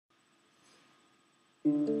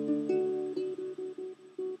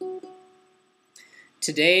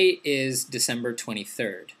Today is December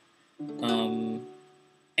 23rd.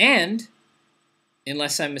 And,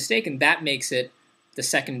 unless I'm mistaken, that makes it the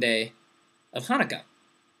second day of Hanukkah.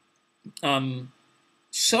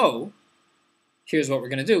 So, here's what we're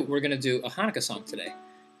going to do. We're going to do a Hanukkah song today.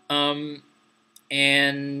 And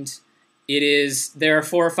there are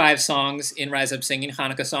 4 or 5 songs in Rise Up Singing,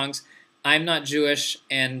 Hanukkah songs. I'm not Jewish,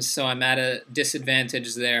 and so I'm at a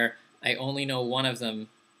disadvantage there. I only know one of them.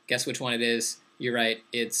 Guess which one it is? You're right,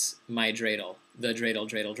 it's my Dreidel, the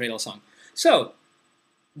Dreidel song. So,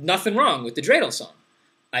 nothing wrong with the Dreidel song.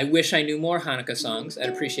 I wish I knew more Hanukkah songs. I'd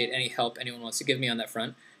appreciate any help anyone wants to give me on that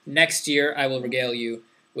front. Next year, I will regale you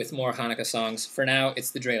with more Hanukkah songs. For now,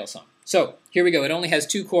 it's the Dreidel song. So, here we go. It only has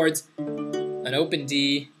 2 chords, an open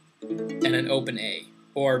D and an open A.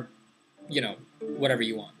 Or, you know, whatever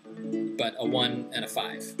you want. But a 1 and a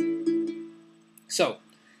 5. So,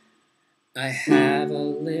 I have a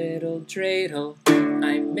little dreidel,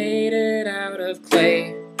 I made it out of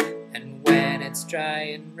clay, and when it's dry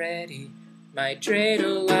and ready, my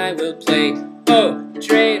dreidel I will play. Oh,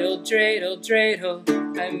 dreidel, dreidel, dreidel,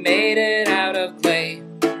 I made it out of clay.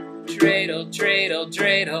 Dreidel, dreidel,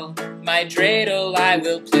 dreidel, my dreidel I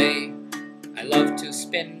will play. I love to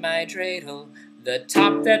spin my dreidel, the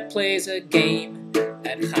top that plays a game.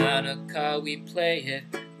 At Chanukah we play it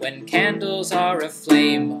when candles are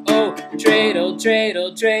aflame. Oh, dreidel,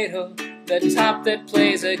 dreidel, dreidel, the top that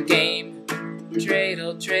plays a game.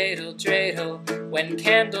 Dreidel, dreidel, dreidel, when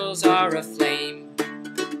candles are aflame.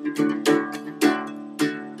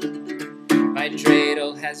 My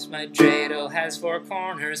dreidel has 4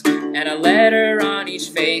 corners and a letter on each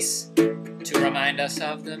face to remind us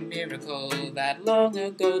of the miracle that long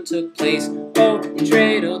ago took place. Oh,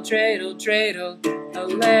 dreidel, dreidel, dreidel, a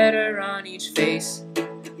letter on each face.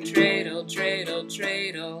 Dreidel, dreidel,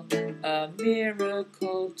 dreidel, a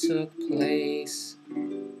miracle took place.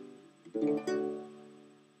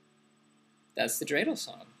 That's the Dreidel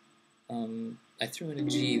song. I threw in a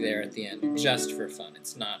G there at the end, just for fun.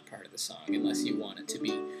 It's not part of the song, unless you want it to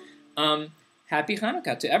be. Happy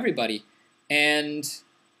Hanukkah to everybody. And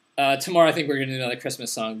tomorrow I think we're going to do another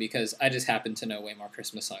Christmas song, because I just happen to know way more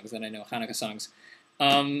Christmas songs than I know Hanukkah songs.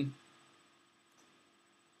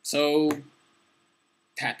 So,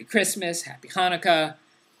 happy Christmas, happy Hanukkah,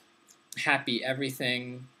 happy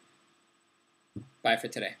everything. Bye for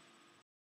today.